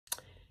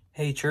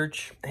Hey,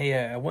 church. Hey,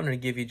 I wanted to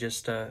give you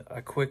just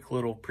a quick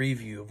little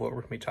preview of what we're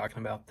going to be talking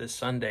about this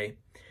Sunday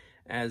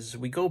as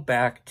we go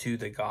back to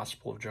the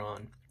Gospel of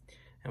John.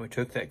 And we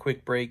took that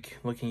quick break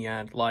looking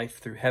at life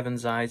through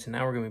heaven's eyes, and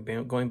now we're going to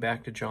be going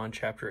back to John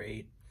chapter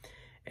 8.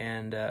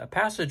 And a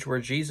passage where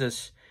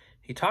Jesus,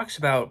 he talks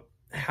about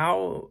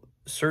how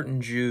certain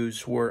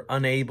Jews were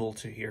unable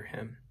to hear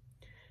him,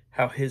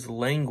 how his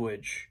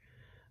language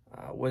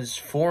was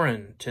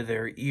foreign to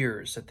their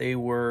ears, that they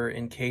were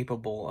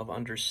incapable of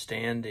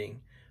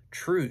understanding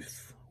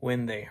truth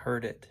when they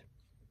heard it.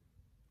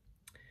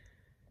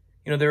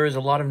 You know, there is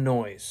a lot of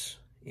noise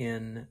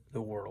in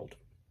the world.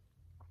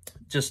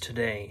 Just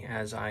today,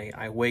 as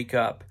I wake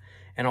up,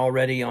 and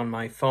already on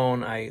my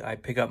phone, I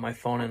pick up my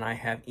phone and I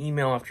have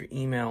email after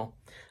email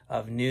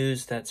of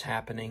news that's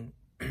happening.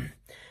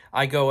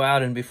 I go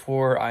out, and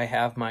before I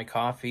have my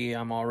coffee,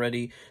 I'm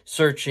already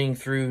searching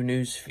through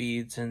news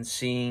feeds and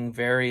seeing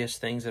various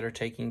things that are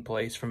taking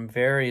place from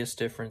various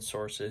different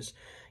sources.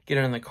 Get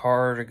in the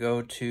car to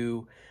go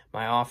to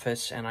my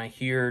office, and I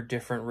hear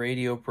different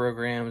radio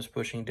programs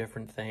pushing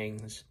different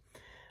things.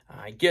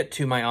 I get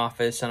to my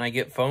office, and I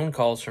get phone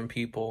calls from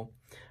people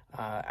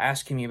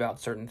asking me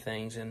about certain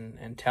things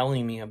and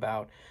telling me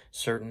about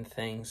certain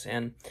things.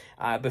 And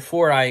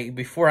before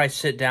I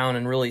sit down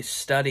and really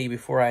study,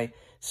 before I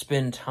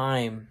spend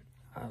time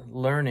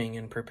learning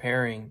and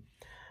preparing,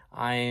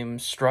 I'm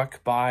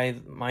struck by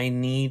my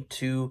need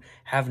to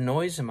have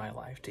noise in my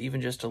life, to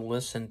even just to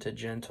listen to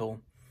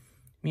gentle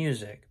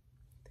music.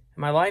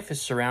 My life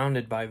is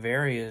surrounded by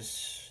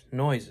various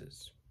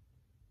noises.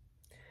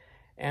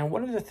 And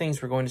one of the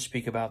things we're going to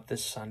speak about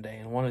this Sunday,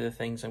 and one of the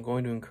things I'm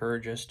going to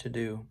encourage us to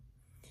do,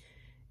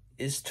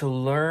 is to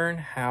learn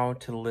how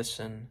to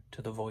listen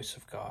to the voice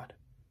of God,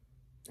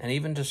 and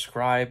even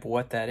describe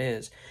what that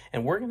is.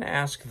 And we're going to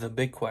ask the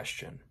big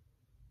question: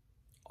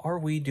 are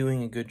we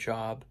doing a good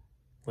job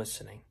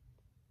listening?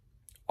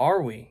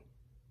 Are we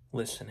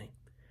listening?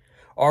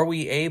 Are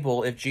we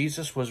able, if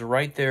Jesus was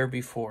right there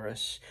before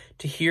us,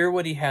 to hear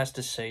what he has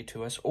to say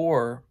to us?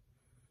 Or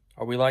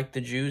are we like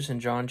the Jews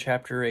in John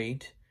chapter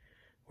 8,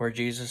 where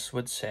Jesus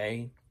would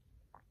say,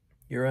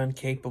 "You're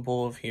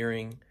incapable of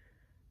hearing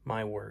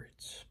my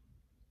words"?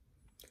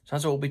 So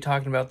that's what we'll be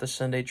talking about this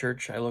Sunday,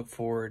 church. I look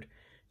forward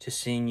to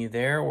seeing you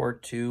there, or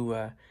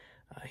to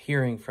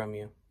hearing from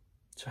you.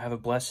 So have a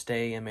blessed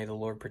day, and may the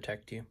Lord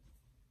protect you.